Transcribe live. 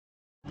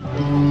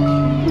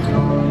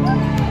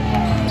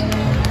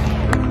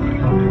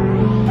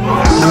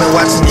I've been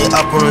watching it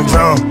up on the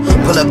drone.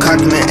 Pull up cock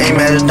and aim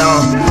at the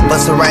dawn.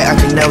 Bust it right, I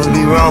can never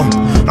be wrong.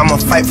 I'ma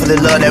fight for the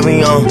love that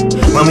we on.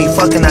 When we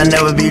fucking, I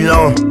never be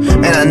long.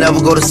 And I never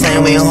go the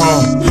same way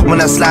home. When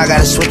I slide,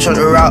 gotta switch on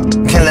the route.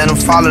 Can't let them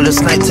follow the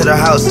snake to the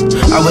house.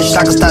 I wish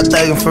I could stop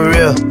thugging for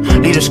real.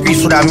 Leave the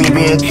streets without me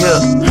being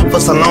killed. For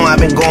so long, I've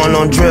been going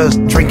on drills.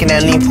 Drinking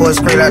that lean, pour it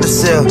straight out the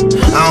seal.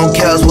 I don't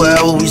care, it's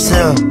wherever we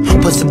sell.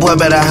 Pussy boy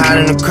better hide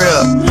in the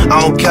crib.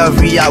 I don't care if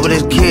he out with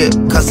his kid,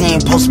 cause he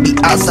ain't supposed to be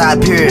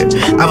outside, period.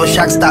 I wish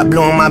I could stop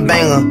blowing my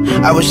banger.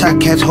 I wish I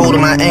could catch hold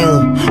of my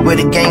anger.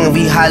 With the gang and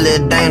we highly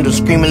dangerous.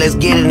 Screaming let's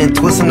get it and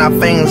twisting our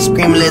fingers.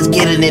 Screaming let's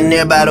get it and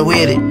everybody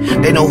with it.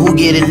 They know who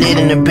get it lit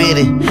in the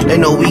bitty. They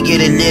know we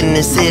get it lit in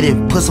the city.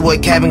 Pussy boy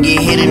cabin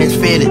get hit and it's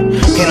fitted.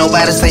 Can't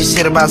nobody say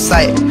shit about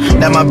sight.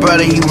 That my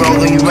brother, you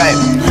wrong or you right.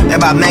 That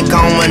about Mac, I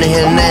don't wanna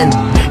hear nothing.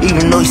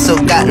 Even though he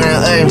still got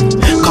nothing.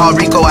 Call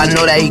Rico, I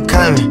know that he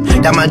coming.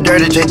 That my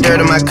dirty J,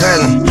 dirt of my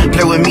cousin.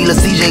 Play with me, lil'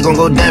 CJ gon'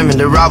 go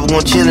diamond. The robber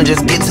gon' chill and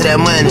just get to that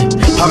money.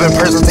 Pop in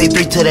person, say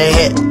 3 to the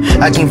head.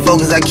 I can't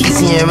focus, I keep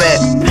seeing red.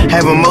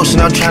 Have emotion,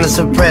 I'm trying to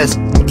suppress.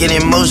 Get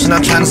emotion,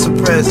 I'm trying to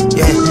suppress.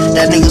 Yeah,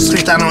 that nigga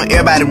switched out on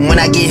everybody. When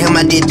I get him,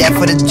 I did that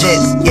for the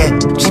Jets. Yeah,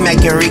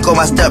 G-Mac and Rico,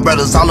 my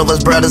stepbrothers. All of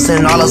us brothers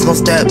and all us gon'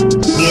 step.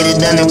 Get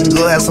it done and we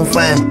go have some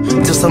fun.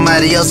 Till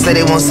somebody else say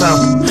they want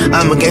something.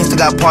 I'm a gangster,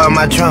 got part of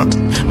my trunk.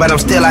 But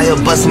I'm still out here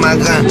busting my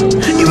gun.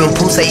 Even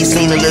Pooh say he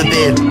seen a little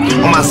bit.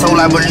 On my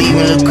soul, I believe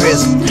in the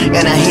Chris.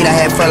 And I hate I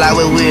had fell out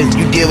with Wiz.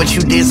 You did what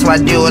you did, so I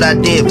did what I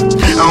did.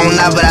 I don't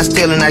lie, but I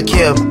steal and I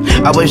kill.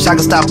 I wish I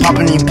could stop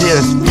popping these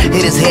pills.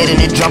 Hit his head and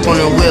it drop on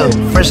the wheel.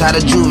 Fresh out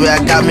of juvie, I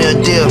got me a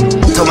deal.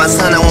 Told my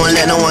son I won't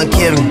let no one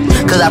kill me,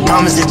 cause I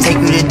promise to take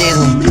you to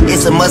Disney.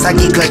 It's a must, I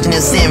keep clutching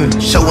and send me.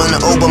 Showing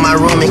the open my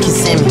room and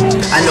kissing me.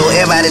 I know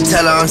everybody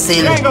tell her I'm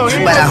silly,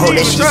 but I hope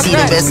that she see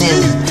the best in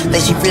me.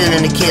 That she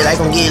feeling the kid like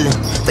I'm Gilly.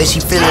 That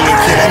she feeling the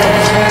kid like I'm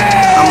Gilly.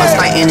 I'ma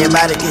snipe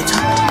anybody get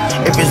top.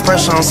 If it's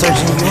pressure, I'm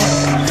searching you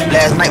up.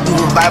 Last night we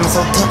was vibing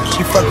so tough.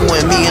 She fucking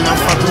with me and I'm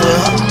fucking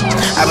with her.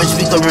 I wish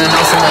we could run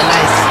out somewhere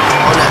nice.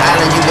 On the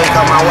island, you wake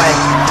up my wife.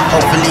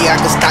 Hopefully I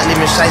can stop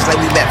living shites like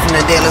we back from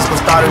the dead. Let's go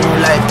start a new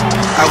life.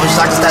 I wish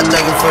I could stop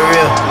thugging for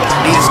real.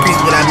 Leave the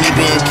streets without me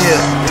being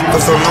killed.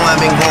 For so long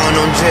I've been going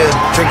on drill.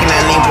 Drinking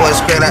that lean, boy,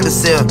 straight out the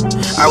cell.